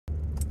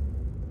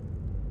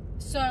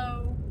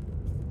So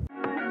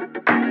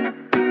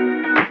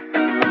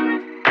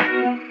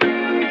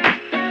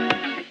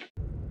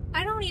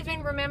I don't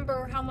even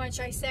remember how much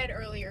I said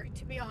earlier,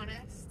 to be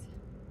honest.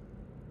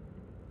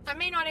 I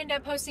may not end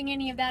up posting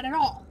any of that at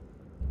all.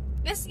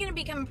 This is going to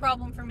become a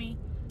problem for me.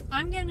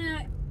 I'm going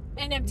to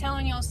end up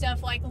telling y'all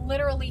stuff like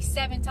literally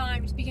 7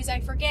 times because I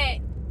forget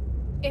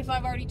if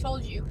I've already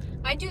told you.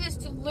 I do this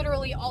to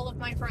literally all of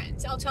my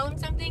friends. I'll tell them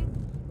something,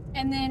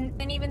 and then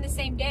even the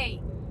same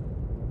day,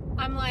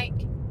 I'm like,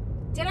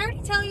 did I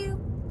already tell you?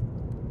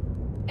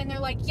 And they're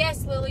like,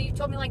 yes, Lily, you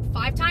told me like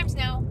 5 times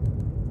now.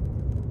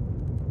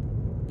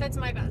 That's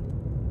my bad.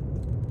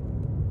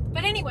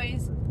 But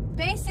anyways,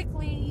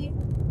 basically,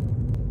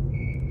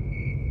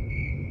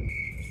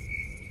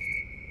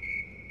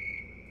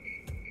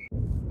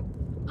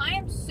 I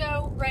am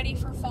so ready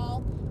for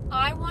fall.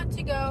 I want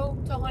to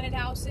go to haunted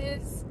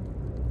houses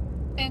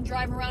and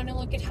drive around and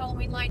look at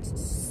Halloween lights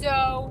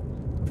so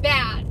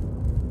bad.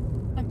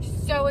 I'm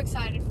so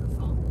excited for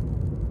fall.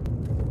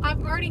 I've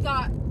already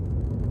got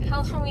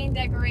Halloween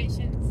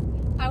decorations.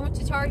 I went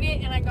to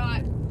Target and I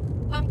got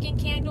pumpkin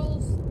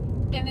candles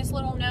and this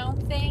little gnome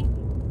thing.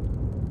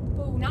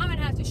 Ooh, now I'm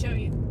gonna have to show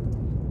you.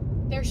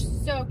 They're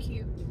so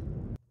cute.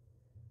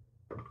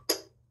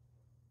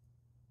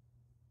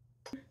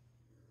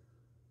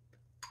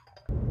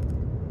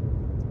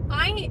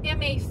 I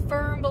am a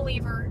firm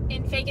believer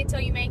in fake it till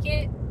you make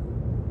it,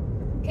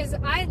 because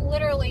I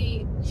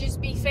literally just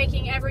be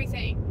faking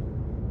everything,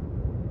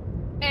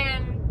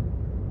 and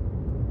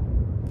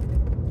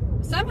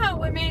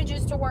somehow it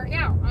manages to work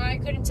out. I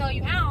couldn't tell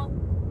you how,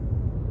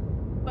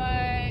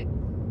 but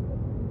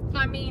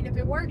I mean, if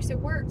it works, it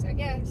works, I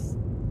guess.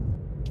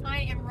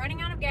 I am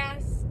running out of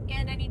gas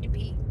and I need to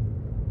pee.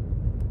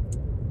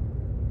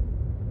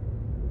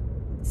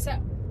 So,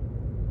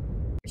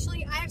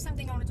 actually, I have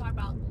something I want to talk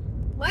about.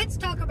 Let's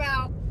talk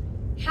about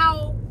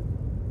how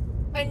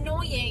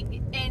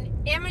annoying and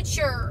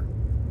immature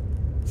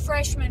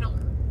freshmen are.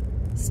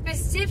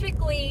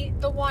 Specifically,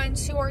 the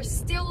ones who are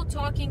still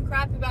talking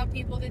crap about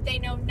people that they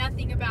know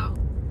nothing about.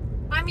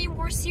 I mean,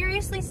 we're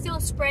seriously still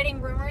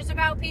spreading rumors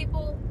about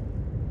people?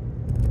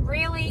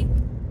 Really?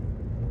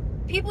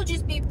 People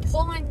just be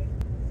pulling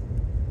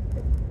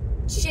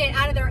shit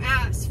out of their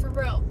ass, for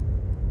real.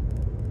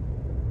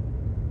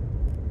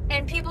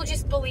 And people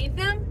just believe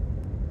them?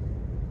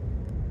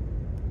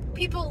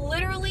 People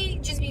literally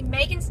just be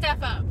making stuff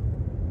up,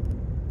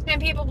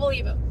 and people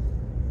believe them.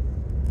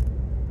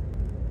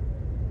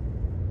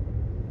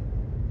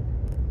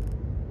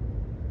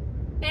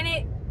 And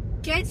it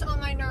gets on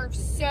my nerves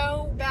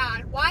so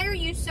bad. Why are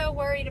you so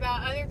worried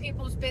about other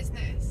people's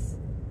business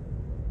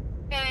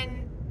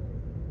and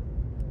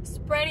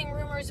spreading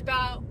rumors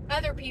about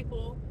other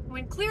people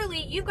when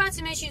clearly you've got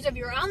some issues of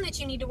your own that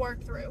you need to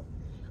work through?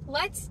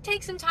 Let's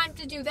take some time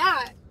to do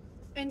that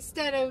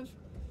instead of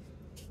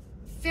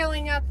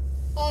filling up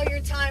all your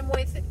time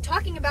with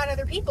talking about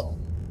other people.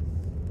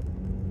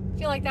 I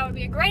feel like that would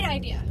be a great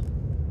idea.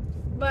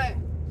 But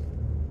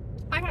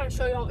I gotta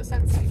show you all the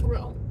sunset for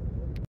real.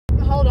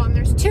 Hold on,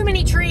 there's too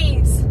many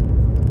trees.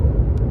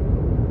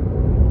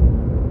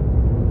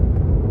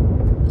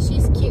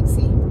 She's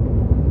cutesy.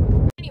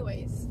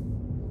 Anyways,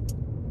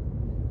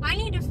 I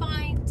need to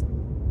find...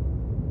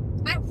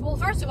 well,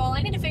 first of all,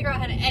 I need to figure out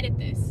how to edit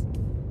this,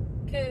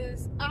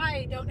 because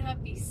I don't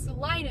have the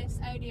slightest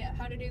idea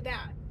how to do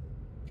that.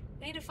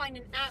 I need to find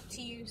an app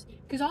to use,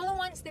 because all the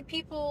ones that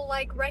people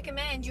like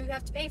recommend, you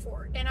have to pay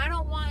for, and I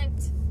don't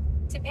want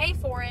to pay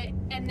for it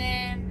and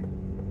then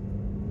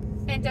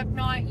end up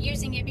not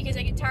using it because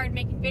I get tired of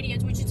making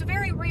videos, which is a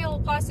very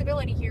real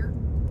possibility here.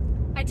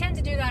 I tend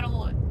to do that a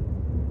lot.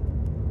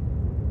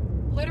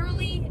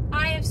 Literally,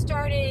 I have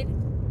started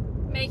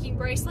making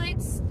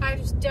bracelets.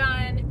 I've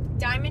done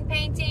diamond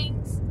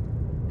paintings.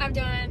 I've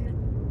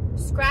done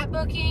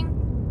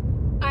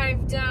scrapbooking.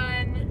 I've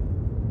done...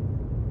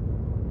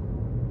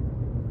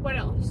 what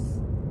else?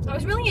 I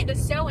was really into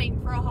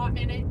sewing for a hot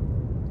minute.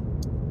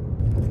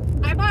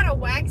 I bought a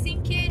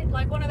waxing kit,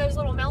 like one of those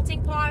little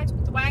melting pots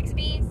with the wax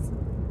beads,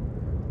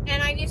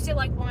 and I used it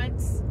like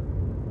once.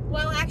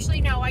 Well,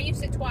 actually, no, I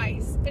used it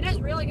twice. It does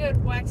really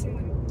good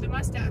waxing the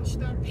mustache,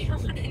 though, to be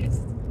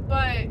honest.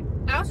 But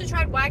I also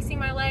tried waxing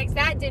my legs.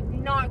 That did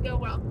not go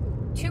well.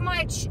 Too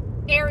much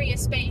area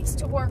space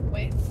to work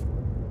with.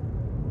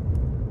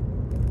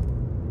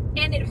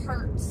 And it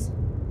hurts.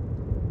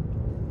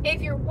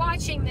 If you're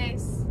watching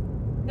this,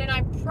 then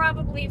I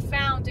probably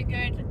found a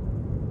good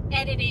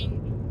editing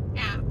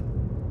app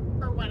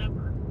or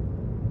whatever.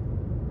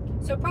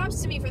 So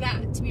props to me for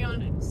that, to be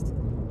honest.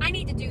 I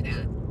need to do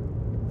that.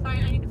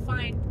 I need to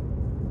find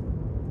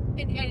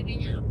an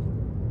editing app.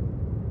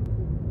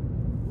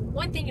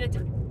 One thing at a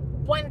time.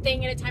 One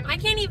thing at a time. I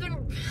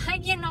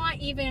cannot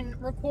even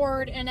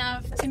record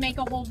enough to make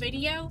a whole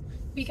video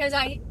because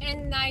I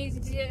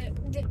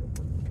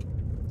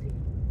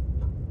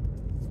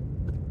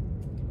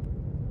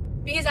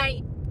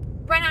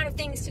run out of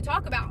things to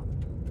talk about.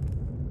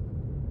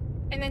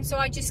 And then so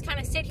I just kind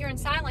of sit here in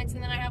silence,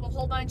 and then I have a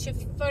whole bunch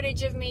of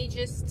footage of me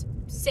just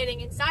sitting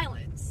in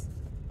silence.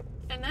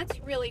 And and that's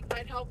really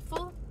quite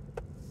helpful.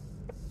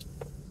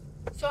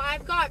 So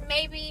I've got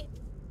maybe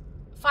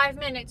 5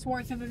 minutes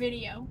worth of a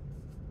video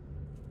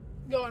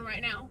going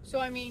right now. So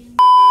I mean,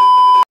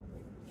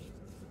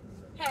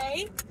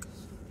 hey,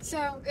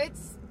 so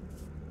it's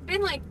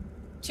been like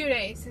 2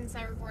 days since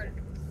I recorded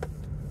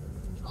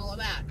all of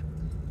that,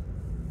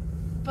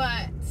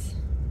 but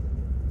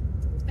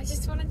I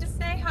just wanted to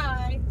say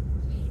hi,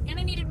 and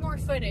I needed more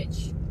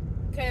footage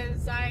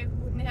because I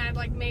had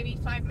like maybe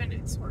 5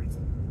 minutes worth,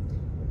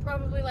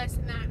 probably less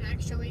than that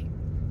actually,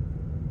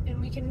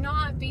 and we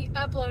cannot be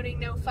uploading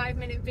no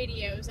 5-minute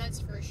videos, that's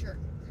for sure.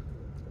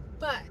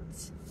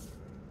 But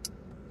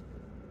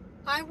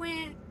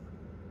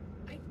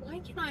why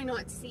can I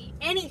not see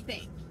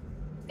anything?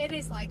 It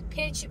is like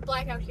pitch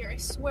black out here. I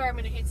swear I'm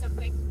gonna hit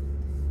something.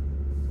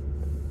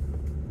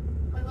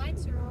 My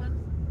lights are on.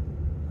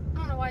 I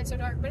don't know why it's so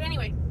dark, but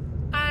anyway,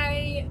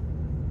 I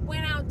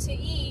went out to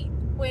eat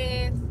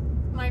with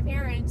my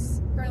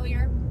parents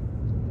earlier,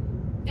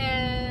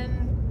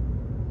 and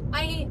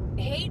I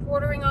hate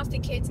ordering off the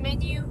kids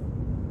menu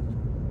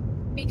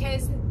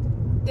because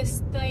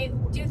they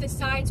do the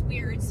sides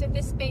weird. So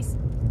this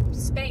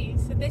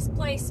this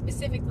place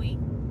specifically,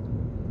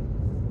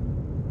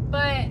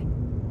 but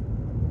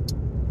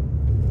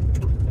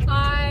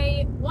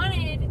I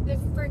wanted the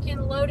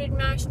freaking loaded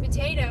mashed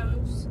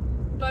potatoes,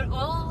 but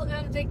all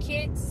of the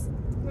kids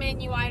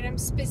menu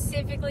items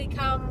specifically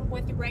come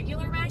with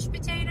regular mashed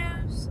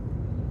potatoes,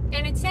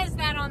 and it says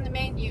that on the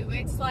menu.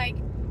 It's like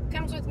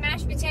comes with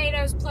mashed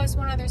potatoes plus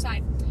one other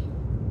side.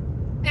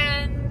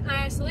 And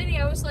I asked the lady,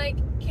 I was like,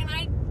 can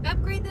I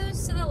upgrade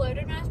those to the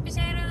loaded mashed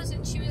potatoes?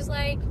 And she was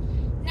like,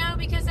 no,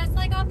 because that's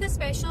like off the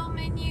special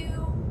menu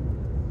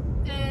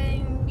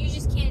and you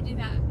just can't do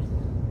that.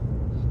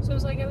 So I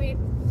was like, okay,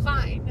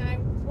 fine, I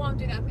won't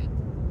do that then.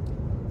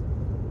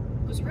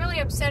 I was really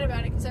upset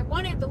about it because I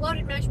wanted the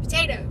loaded mashed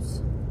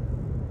potatoes,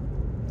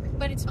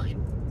 but it's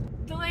fine.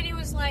 The lady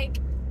was like,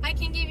 I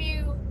can give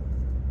you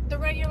the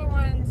regular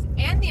ones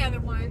and the other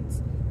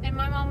ones. And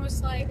my mom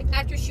was like,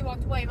 after she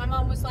walked away, my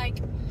mom was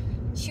like,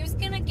 she was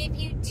gonna give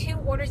you 2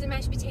 orders of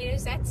mashed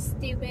potatoes, that's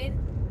stupid.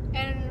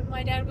 And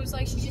my dad was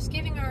like, she's just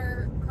giving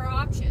her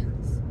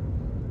options.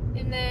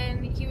 And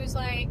then he was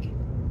like,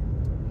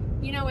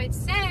 you know, it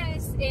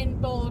says in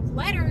bold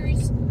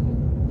letters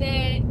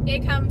that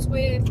it comes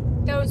with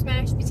those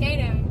mashed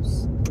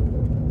potatoes.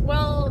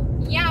 Well,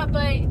 yeah,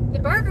 but the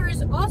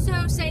burgers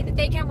also say that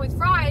they come with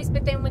fries,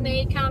 but then when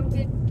they come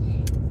to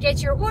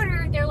get your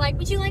order, they're like,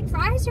 would you like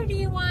fries or do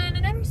you want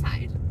another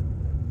side?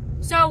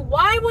 So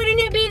why wouldn't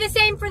it be the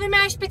same for the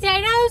mashed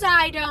potatoes?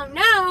 I don't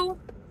know.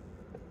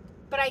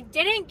 But I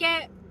didn't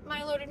get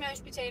my loaded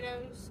mashed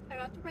potatoes. I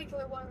got the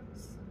regular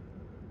ones.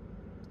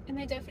 And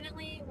they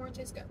definitely weren't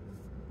as good.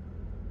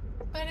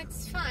 But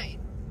it's fine.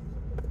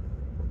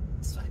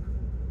 It's fine.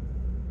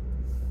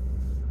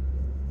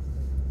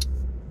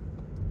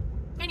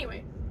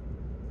 Anyway.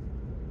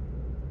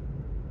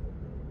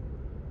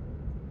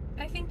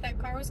 I think that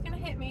car was gonna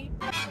hit me.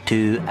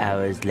 2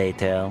 hours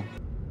later.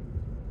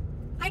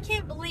 I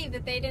can't believe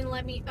that they didn't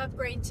let me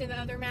upgrade to the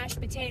other mashed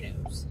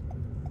potatoes.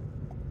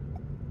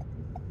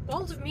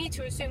 Bold of me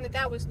to assume that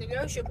that was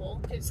negotiable,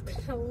 because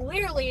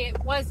clearly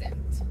it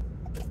wasn't.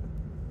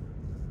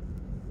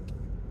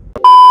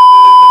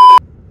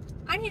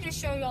 I need to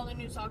show you all the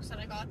new socks that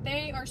I got.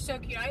 They are so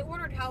cute. I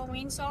ordered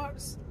Halloween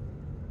socks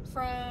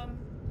from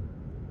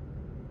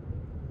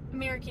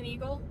American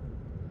Eagle.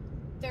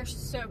 They're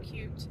so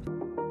cute.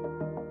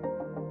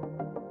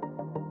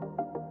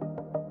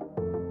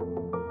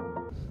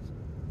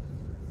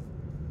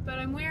 But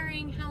I'm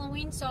wearing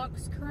Halloween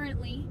socks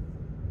currently.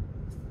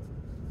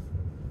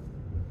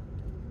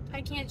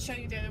 I can't show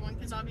you the other one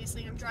because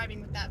obviously I'm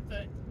driving with that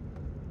foot.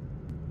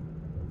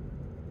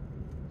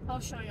 I'll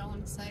show y'all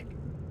in a sec.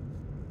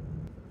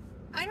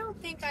 I don't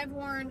think I've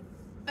worn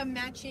a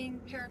matching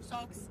pair of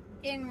socks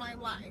in my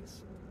life.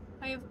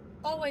 I have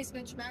always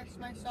mismatched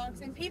my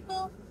socks, and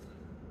people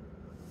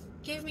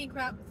give me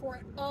crap for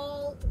it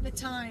all the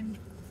time.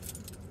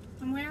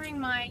 I'm wearing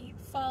my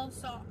fall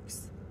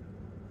socks.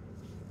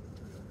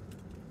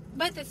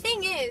 But the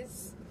thing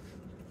is,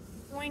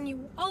 when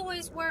you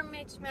always wear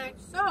matched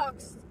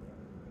socks,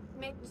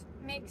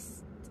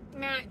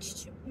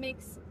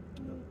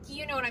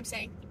 you know what I'm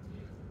saying.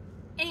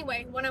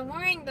 Anyway, when I'm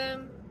wearing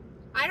them,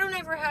 I don't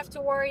ever have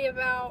to worry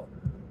about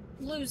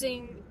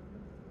losing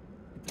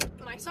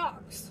my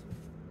socks.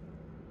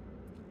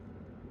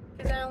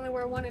 Because I only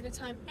wear one at a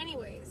time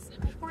anyways.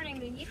 I'm recording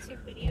the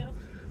YouTube video.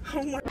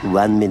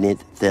 1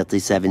 minute,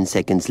 37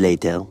 seconds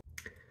later.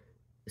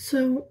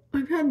 So,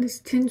 I've had this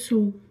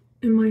tinsel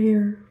in my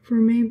hair for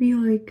maybe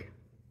like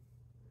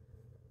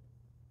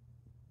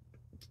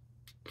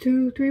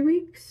 2-3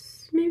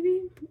 weeks,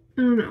 maybe?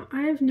 I don't know.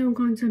 I have no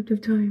concept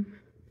of time.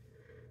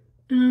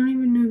 And I don't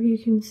even know if you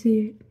can see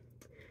it.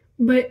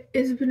 But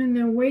it's been in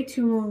there way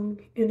too long,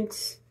 and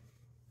it's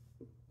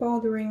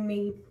bothering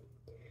me.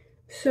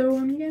 So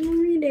I'm gonna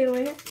redo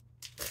it.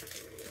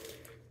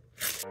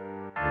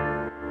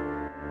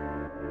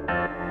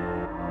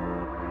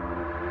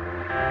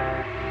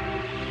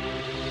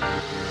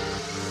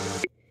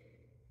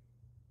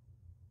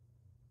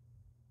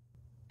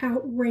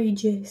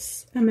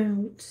 outrageous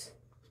amounts.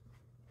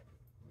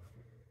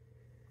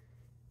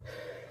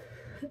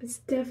 It's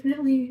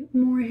definitely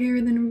more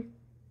hair than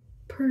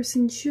a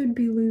person should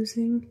be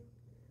losing.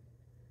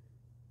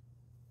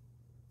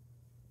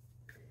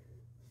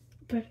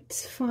 But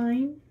it's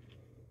fine.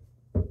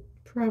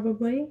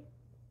 Probably.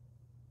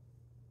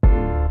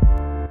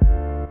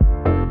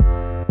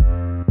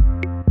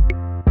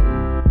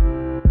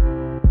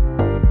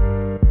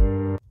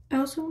 I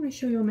also want to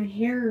show you my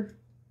hair,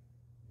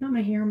 not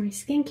my hair, my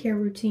skincare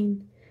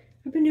routine.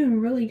 I've been doing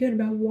really good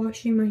about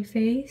washing my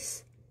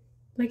face,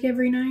 like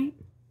every night.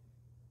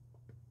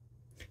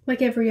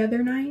 Like every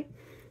other night.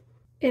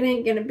 It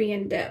ain't gonna be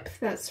in depth,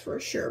 that's for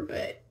sure,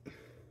 but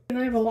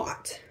I have a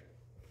lot.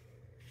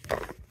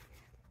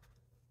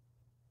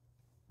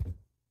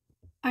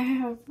 I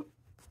have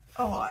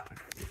a lot.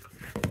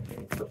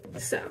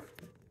 So,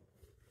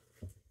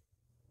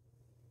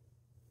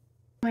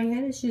 my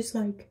head is just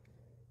like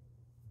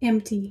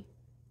empty.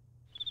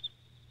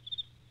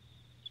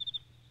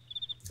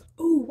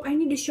 Oh, I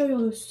need to show you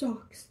all those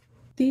socks.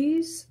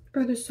 These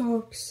are the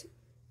socks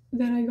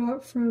that I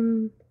got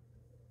from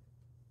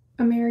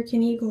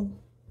American Eagle.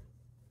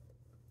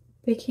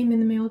 They came in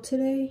the mail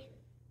today.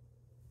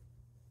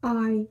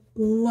 I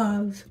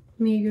love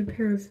me a good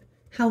pair of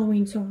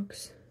Halloween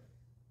socks.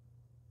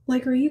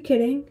 Like, are you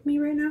kidding me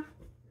right now?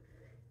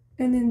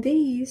 And then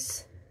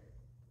these,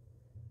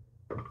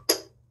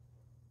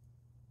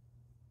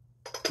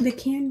 the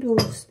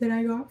candles that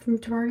I got from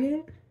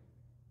Target.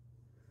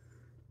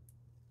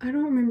 I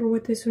don't remember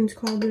what this one's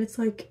called, but it's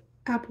like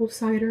apple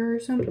cider or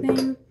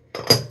something.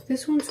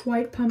 This one's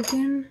white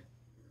pumpkin.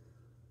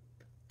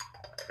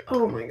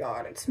 Oh my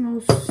god, it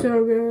smells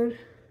so good.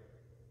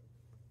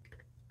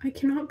 I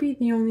cannot be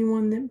the only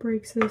one that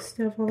breaks this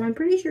stuff off. I'm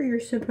pretty sure you're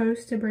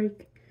supposed to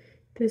break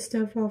this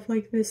stuff off,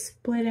 like the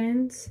split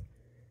ends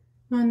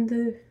on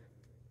the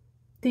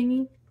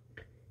thingy,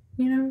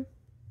 you know?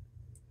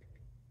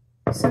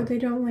 So they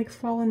don't like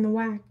fall in the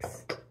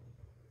wax.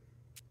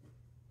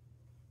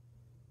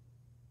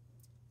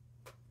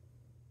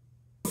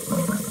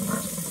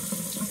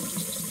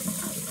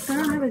 I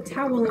don't have a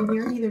towel in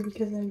here either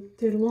because I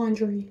did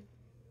laundry.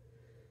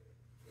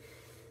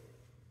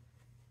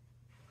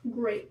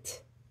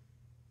 Great.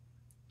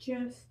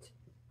 Just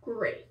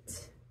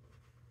great.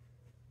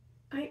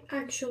 I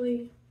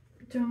actually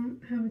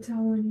don't have a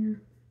towel in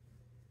here.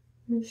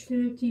 I'm just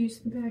gonna have to use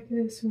the back of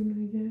this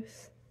one, I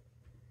guess.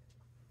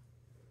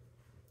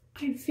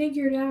 I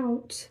figured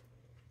out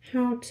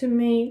how to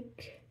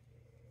make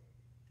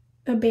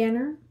a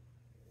banner.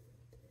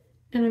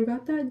 And I've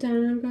got that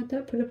done. I've got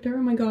that put up there.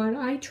 Oh my god.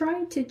 I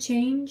tried to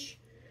change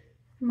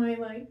my,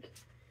 like,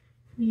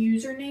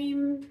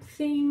 username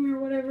thing or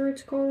whatever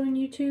it's called on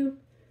YouTube.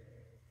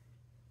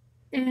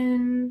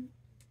 And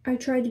I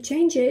tried to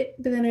change it,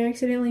 but then I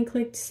accidentally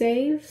clicked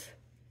save.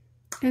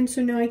 And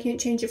so now I can't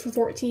change it for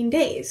 14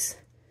 days.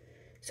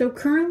 So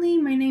currently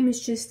my name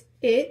is just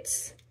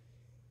It's.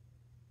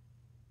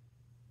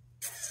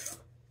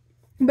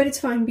 But it's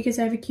fine because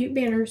I have a cute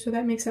banner, so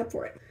that makes up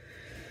for it.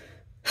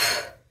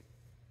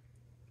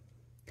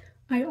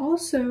 I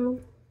also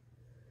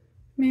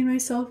made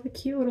myself a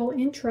cute little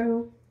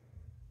intro.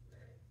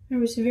 I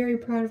was very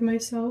proud of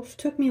myself.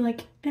 Took me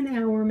like an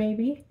hour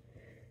maybe,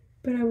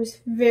 but I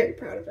was very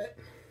proud of it.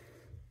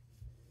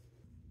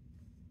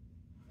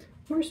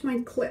 Where's my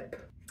clip?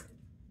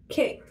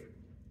 Okay,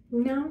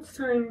 now it's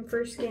time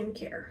for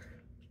skincare.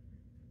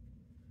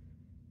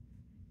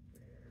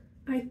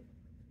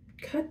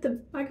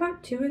 I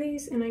got two of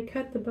these and I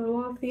cut the bow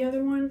off the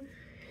other one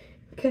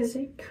because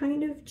it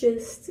kind of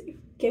just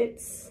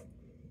gets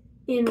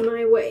in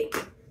my way.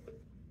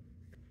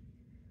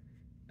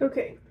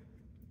 Okay,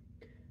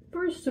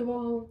 first of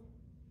all,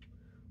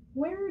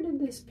 where did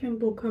this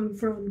pimple come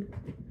from?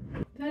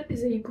 That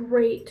is a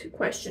great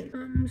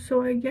question.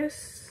 So I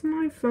guess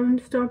my phone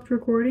stopped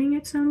recording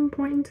at some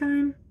point in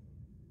time.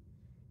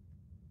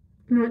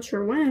 I'm not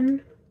sure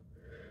when,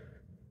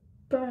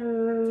 but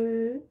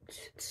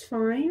it's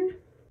fine.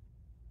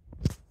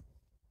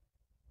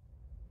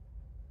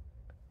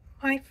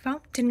 My phone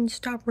didn't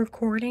stop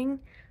recording.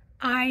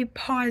 I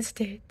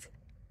paused it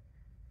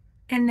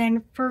and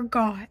then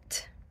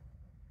forgot.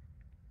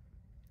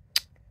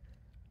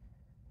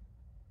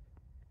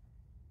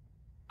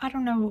 I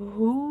don't know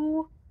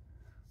who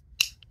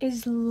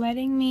is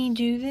letting me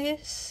do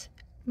this,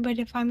 but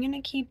if I'm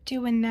gonna keep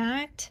doing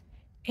that,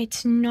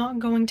 it's not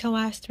going to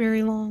last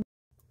very long.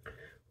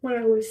 What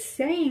I was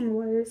saying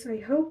was, I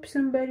hope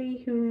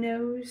somebody who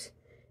knows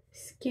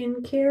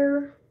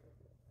skincare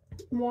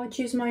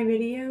watches my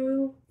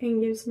video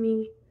and gives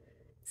me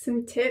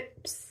some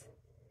tips,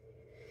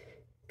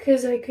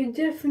 because I could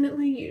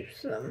definitely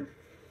use them.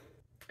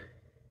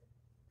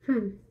 I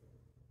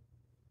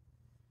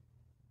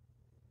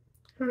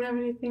don't have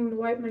anything to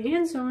wipe my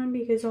hands on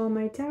because all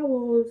my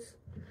towels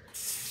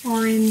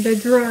are in the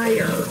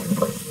dryer.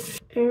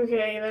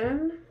 Okay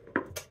then.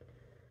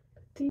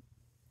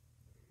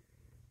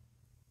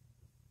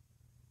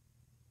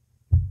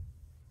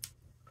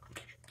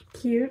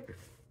 Cute.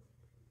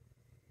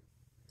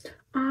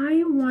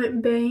 I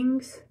want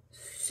bangs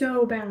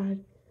so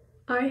bad.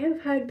 I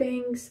have had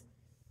bangs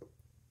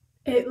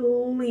at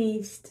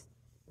least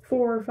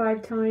 4 or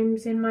 5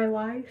 times in my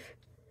life.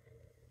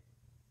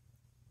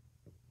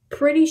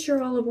 Pretty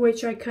sure all of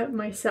which I cut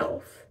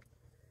myself.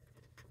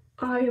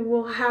 I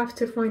will have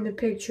to find the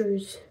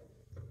pictures.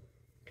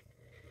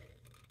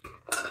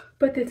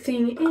 But the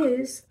thing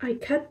is, I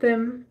cut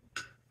them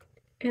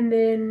and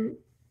then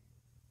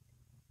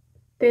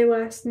they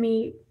last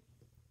me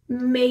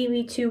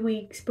maybe 2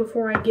 weeks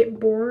before I get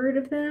bored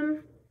of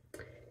them.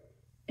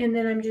 And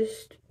then I'm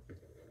just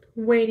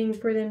waiting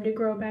for them to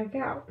grow back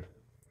out.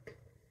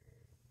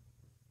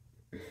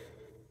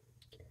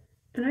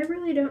 And I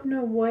really don't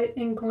know what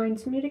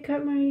inclines me to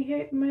cut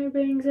my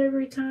bangs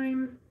every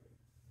time.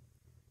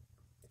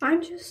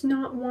 I'm just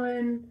not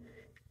one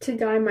to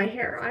dye my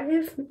hair. I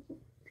have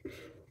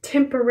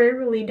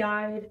temporarily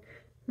dyed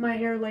my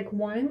hair like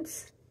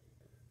once,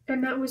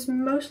 and that was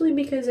mostly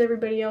because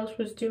everybody else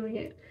was doing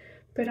it.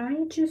 But I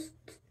don't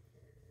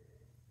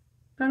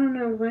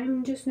know,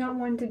 I'm just not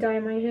one to dye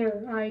my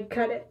hair. I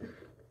cut it.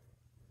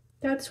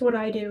 That's what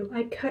I do.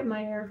 I cut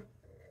my hair.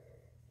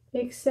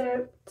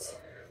 Except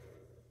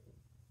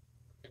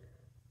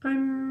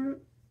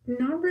I'm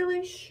not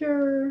really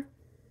sure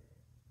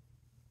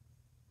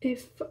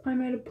if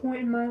I'm at a point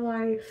in my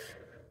life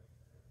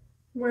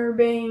where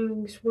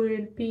bangs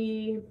would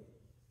be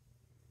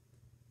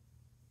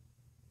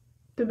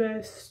the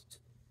best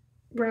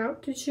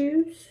route to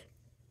choose,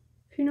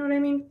 if you know what I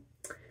mean.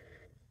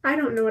 I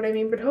don't know what I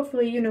mean, but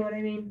hopefully you know what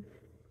I mean.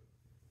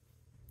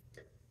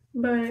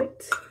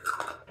 But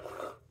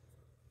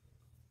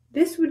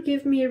this would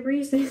give me a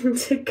reason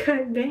to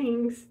cut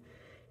bangs,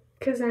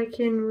 because I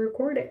can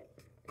record it.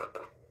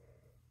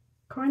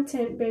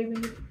 Content,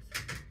 baby.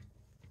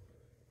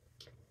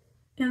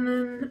 And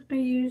then I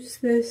use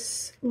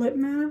this lip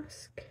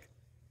mask.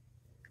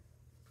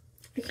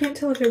 I can't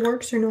tell if it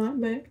works or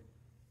not, but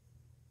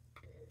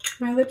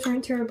my lips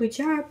aren't terribly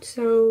chapped,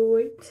 so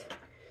it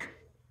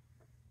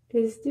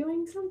is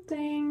doing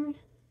something.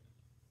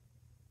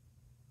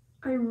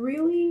 I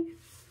really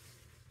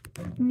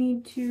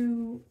need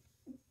to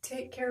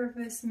take care of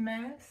this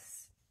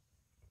mess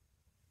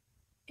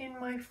in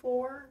my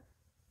floor.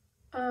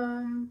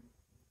 All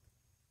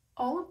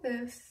of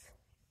this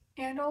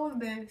and all of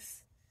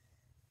this.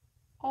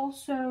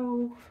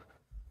 Also,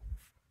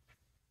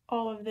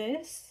 all of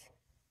this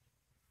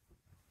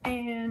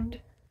and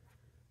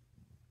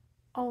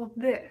all of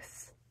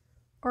this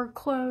are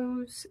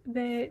clothes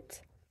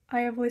that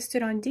I have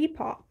listed on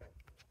Depop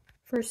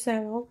for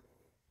sale.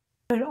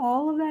 But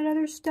all of that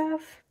other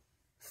stuff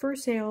for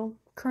sale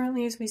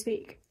currently as we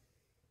speak.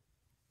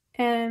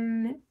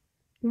 And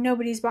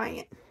nobody's buying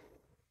it.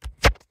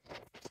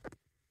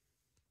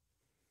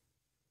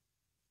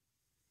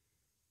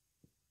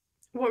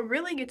 What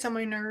really gets on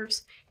my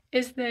nerves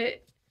is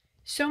that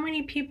so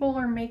many people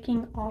are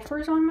making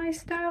offers on my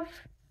stuff,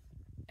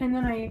 and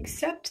then I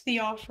accept the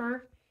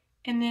offer,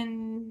 and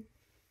then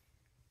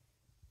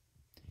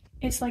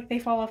it's like they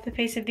fall off the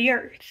face of the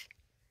earth.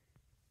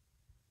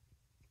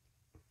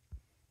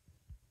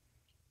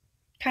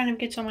 Kind of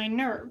gets on my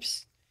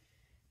nerves,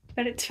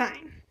 but it's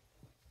fine.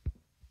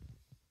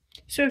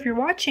 So if you're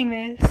watching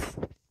this,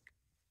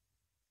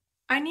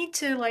 I need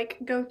to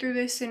go through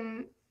this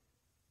and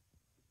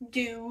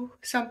do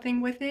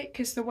something with it,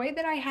 because the way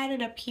that I had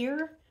it up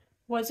here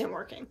wasn't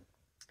working.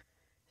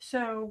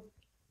 So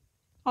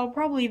I'll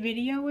probably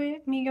video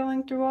it, me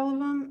going through all of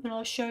them, and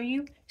I'll show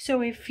you.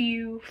 So if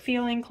you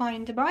feel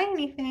inclined to buy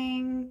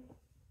anything,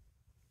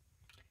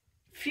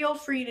 feel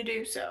free to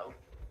do so.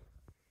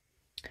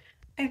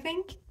 I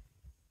think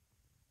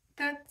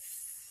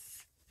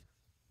that's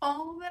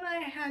all that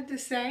I had to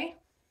say.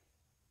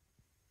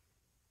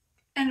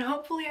 And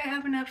hopefully I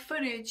have enough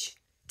footage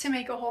to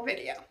make a whole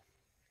video.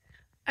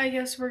 I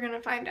guess we're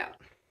gonna find out.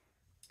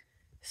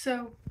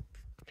 So,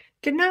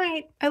 good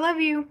night. I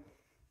love you.